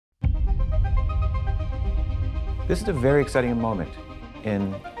This is a very exciting moment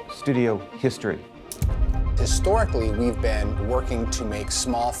in studio history. Historically, we've been working to make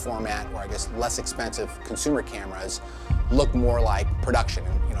small format, or I guess less expensive consumer cameras look more like production.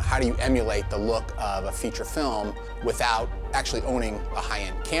 And, how do you emulate the look of a feature film without actually owning a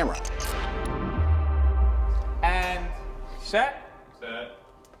high-end camera? And set.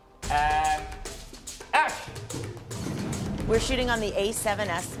 And action. We're shooting on the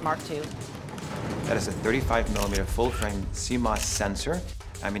a7S Mark II. That is a 35mm full-frame CMOS sensor.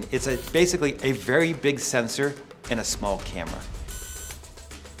 I mean, it's basically a very big sensor in a small camera.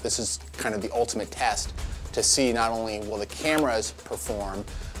 This is kind of the ultimate test to see not only will the cameras perform,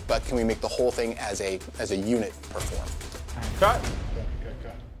 but can we make the whole thing as a unit perform. Cut.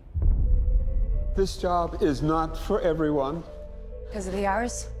 This job is not for everyone. Because of the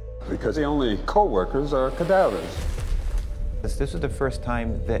hours? Because the only co-workers are cadavers. This is the first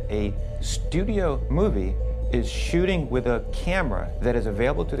time that a studio movie is shooting with a camera that is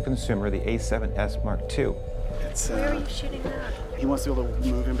available to the consumer, the a7S Mark II. Where are you shooting that? He wants to be able to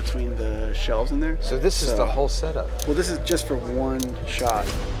move in between the shelves in there. So this is the whole setup? Well, this is just for one shot.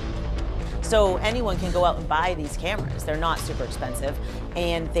 So anyone can go out and buy these cameras. They're not super expensive,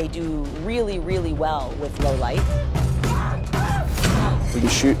 and they do really, really well with low light. We can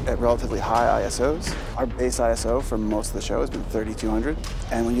shoot at relatively high ISOs. Our base ISO for most of the show has been 3200,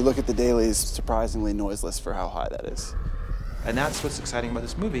 and when you look at the dailies, surprisingly noiseless for how high that is. And that's what's exciting about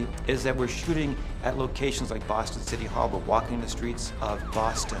this movie, is that we're shooting at locations like Boston City Hall. We're walking the streets of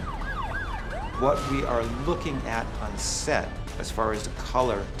Boston. What we are looking at on set, as far as the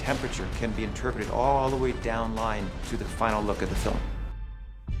color, temperature, can be interpreted all the way down line to the final look of the film.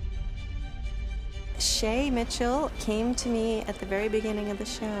 Shay Mitchell came to me at the very beginning of the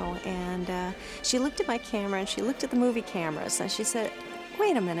show, and she looked at my camera and she looked at the movie cameras, and she said,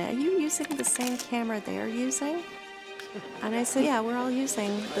 "Wait a minute, are you using the same camera they're using?" And I said, "Yeah, we're all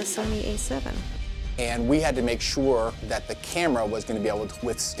using the Sony a7." And we had to make sure that the camera was going to be able to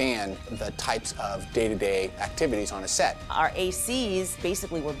withstand the types of day-to-day activities on a set. Our ACs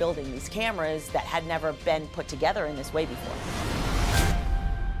basically were building these cameras that had never been put together in this way before.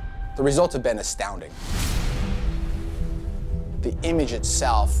 The results have been astounding. The image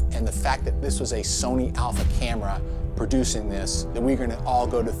itself and the fact that this was a Sony Alpha camera producing this, that we're going to all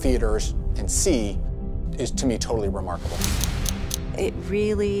go to theaters and see, is to me totally remarkable. It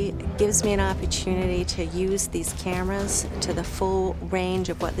really gives me an opportunity to use these cameras to the full range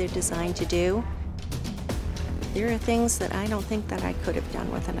of what they're designed to do. There are things that I don't think that I could have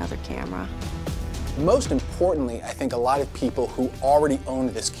done with another camera. Most importantly, I think a lot of people who already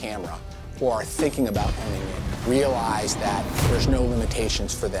own this camera or are thinking about owning it realize that there's no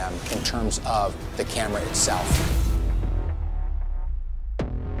limitations for them in terms of the camera itself.